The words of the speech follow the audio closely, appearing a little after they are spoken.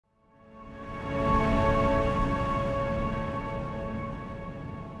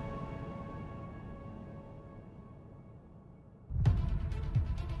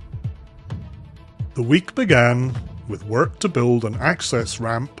The week began with work to build an access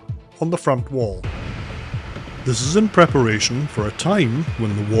ramp on the front wall. This is in preparation for a time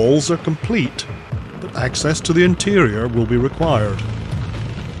when the walls are complete, but access to the interior will be required.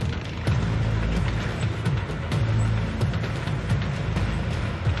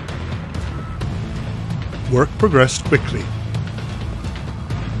 Work progressed quickly.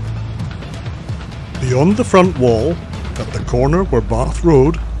 Beyond the front wall, at the corner where Bath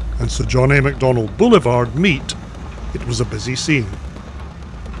Road and Sir John A. Macdonald Boulevard meet, it was a busy scene.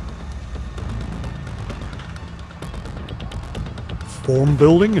 Form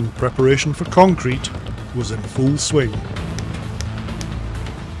building in preparation for concrete was in full swing.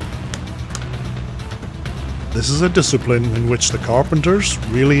 This is a discipline in which the carpenters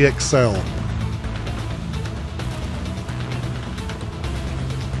really excel.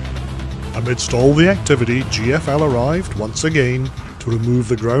 Amidst all the activity, GFL arrived once again to remove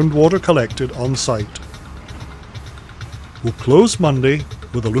the groundwater collected on site. We'll close Monday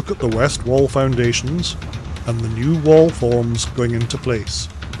with a look at the west wall foundations and the new wall forms going into place.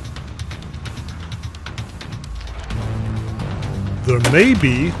 There may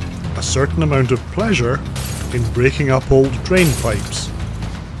be a certain amount of pleasure in breaking up old drain pipes.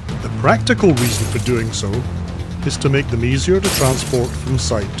 The practical reason for doing so is to make them easier to transport from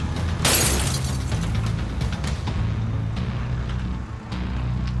site.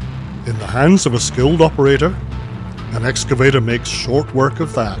 In the hands of a skilled operator, an excavator makes short work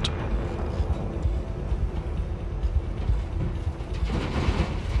of that.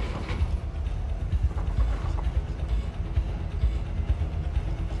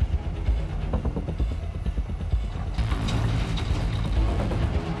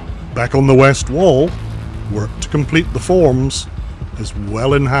 Back on the west wall, work to complete the forms is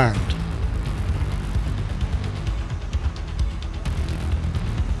well in hand.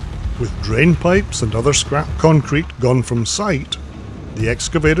 With drain pipes and other scrap concrete gone from site, the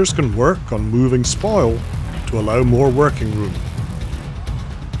excavators can work on moving spoil to allow more working room.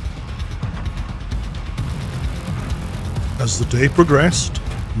 As the day progressed,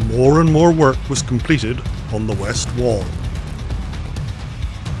 more and more work was completed on the west wall.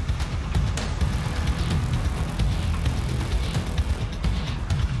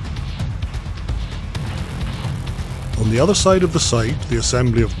 On the other side of the site, the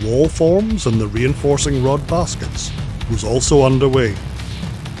assembly of wall forms and the reinforcing rod baskets was also underway.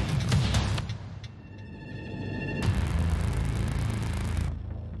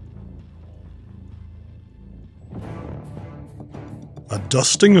 A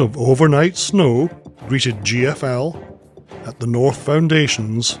dusting of overnight snow greeted GFL at the north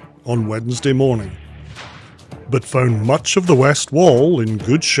foundations on Wednesday morning, but found much of the west wall in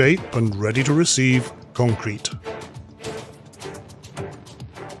good shape and ready to receive concrete.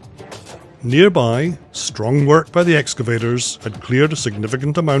 Nearby, strong work by the excavators had cleared a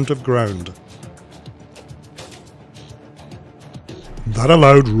significant amount of ground. That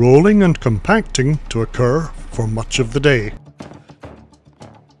allowed rolling and compacting to occur for much of the day.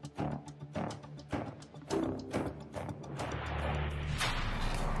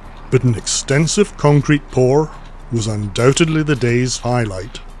 But an extensive concrete pour was undoubtedly the day's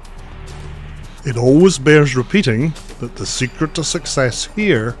highlight. It always bears repeating that the secret to success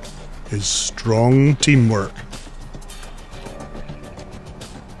here is strong teamwork.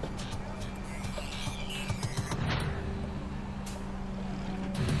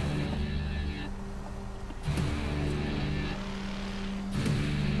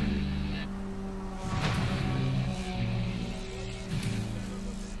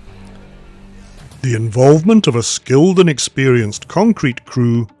 The involvement of a skilled and experienced concrete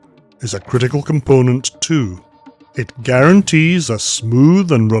crew is a critical component too. It guarantees a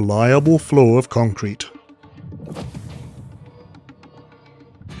smooth and reliable flow of concrete.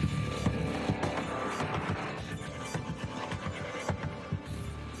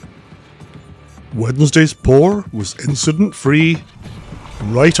 Wednesday's pour was incident-free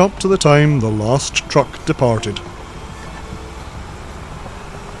right up to the time the last truck departed.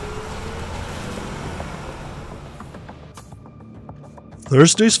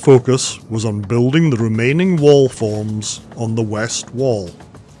 Thursday's focus was on building the remaining wall forms on the west wall.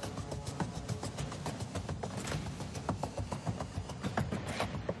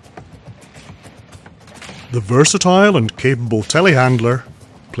 The versatile and capable telehandler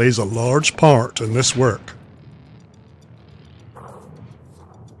plays a large part in this work.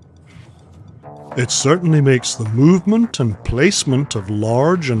 It certainly makes the movement and placement of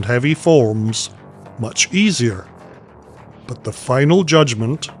large and heavy forms much easier. But the final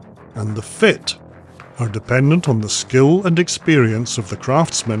judgment and the fit are dependent on the skill and experience of the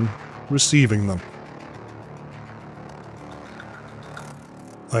craftsmen receiving them.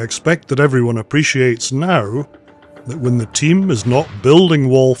 I expect that everyone appreciates now that when the team is not building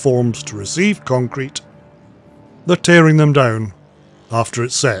wall forms to receive concrete, they're tearing them down after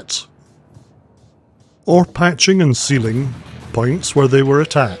it sets, or patching and sealing points where they were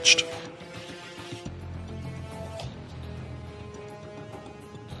attached.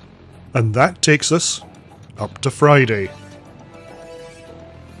 And that takes us up to Friday.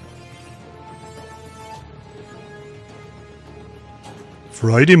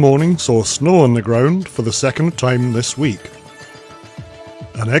 Friday morning saw snow on the ground for the second time this week.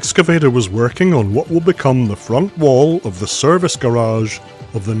 An excavator was working on what will become the front wall of the service garage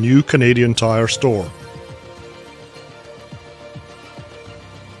of the new Canadian Tire store.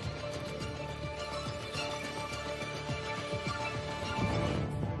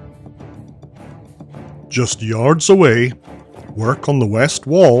 Just yards away, work on the west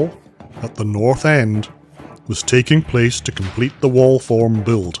wall at the north end was taking place to complete the wall form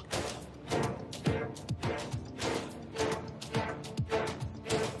build.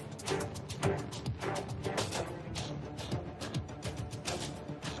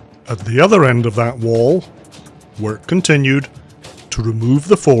 At the other end of that wall, work continued to remove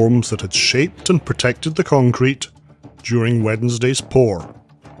the forms that had shaped and protected the concrete during Wednesday's pour.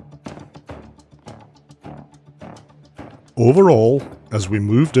 Overall, as we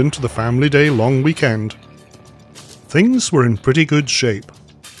moved into the Family Day long weekend, things were in pretty good shape.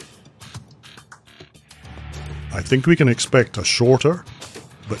 I think we can expect a shorter,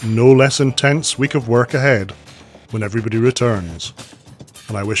 but no less intense week of work ahead when everybody returns.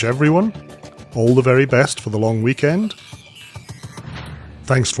 And I wish everyone all the very best for the long weekend.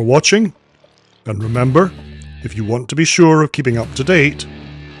 Thanks for watching, and remember, if you want to be sure of keeping up to date,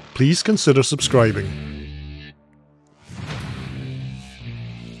 please consider subscribing.